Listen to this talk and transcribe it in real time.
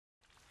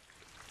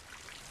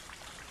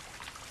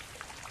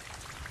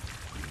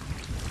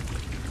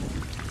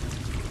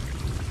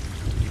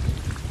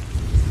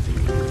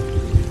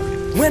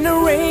When the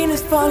rain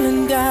is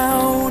falling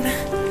down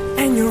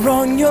and you're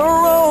on your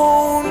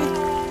own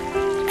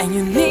and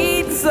you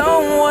need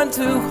someone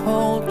to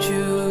hold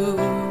you.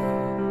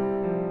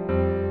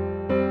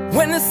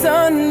 When the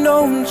sun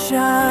don't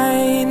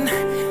shine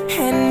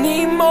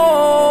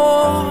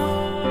anymore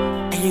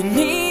and you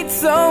need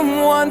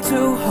someone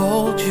to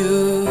hold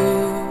you.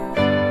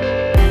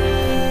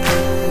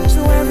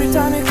 So every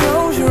time you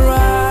close your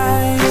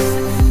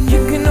eyes,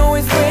 you can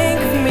always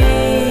think of me.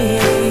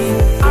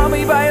 I'll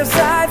be by your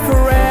side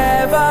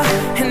forever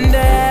and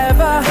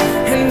ever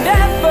and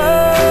ever.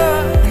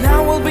 And I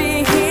will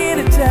be here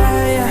to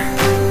tell you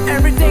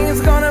everything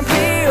is gonna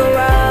be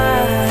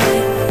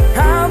alright.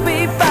 I'll be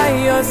by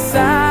your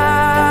side.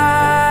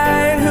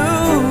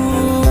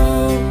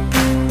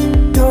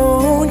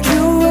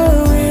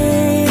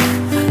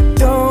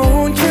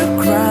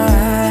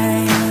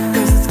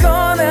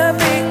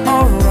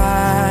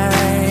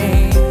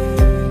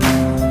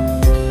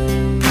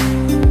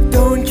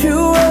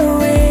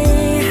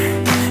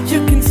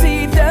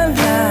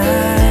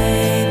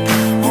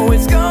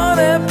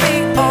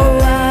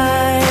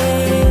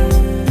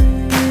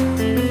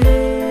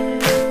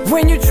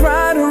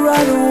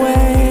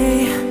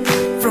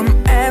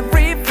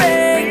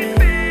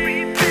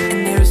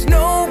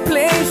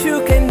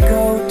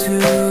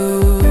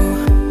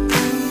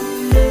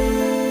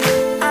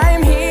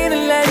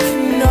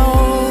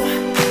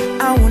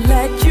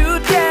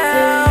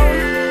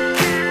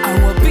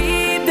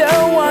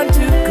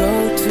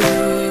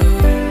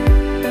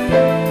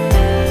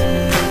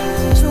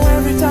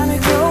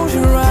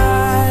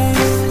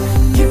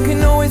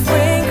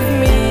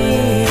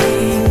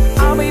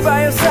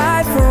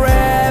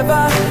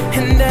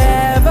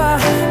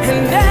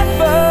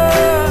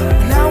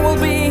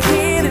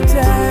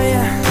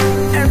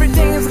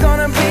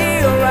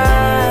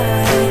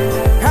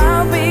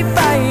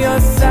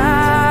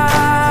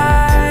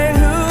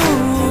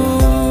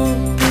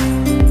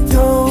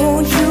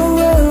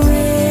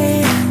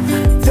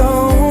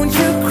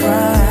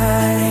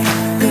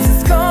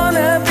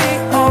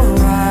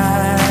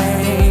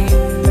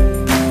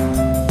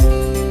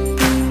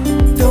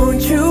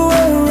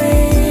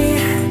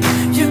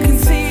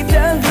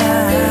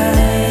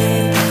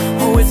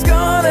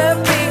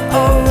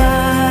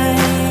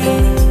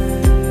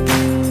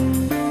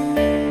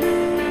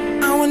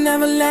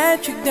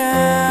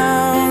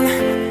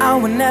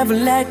 Never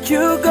let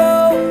you go.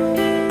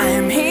 I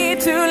am here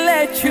to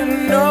let you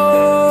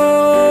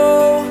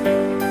know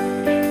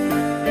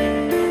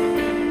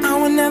I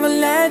will never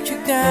let you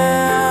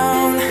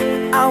down.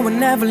 I will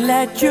never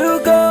let you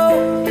go.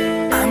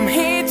 I'm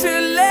here to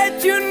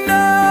let you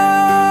know.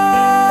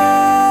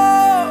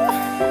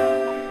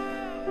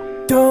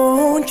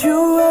 Don't you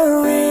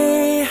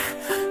worry,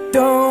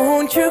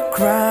 don't you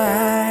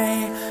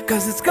cry,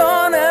 'cause it's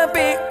gonna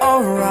be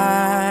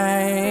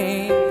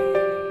alright.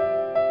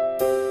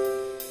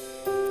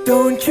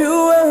 Don't you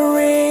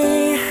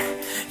worry,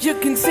 you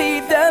can see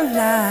the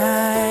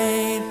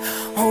light.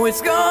 Oh,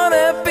 it's gone.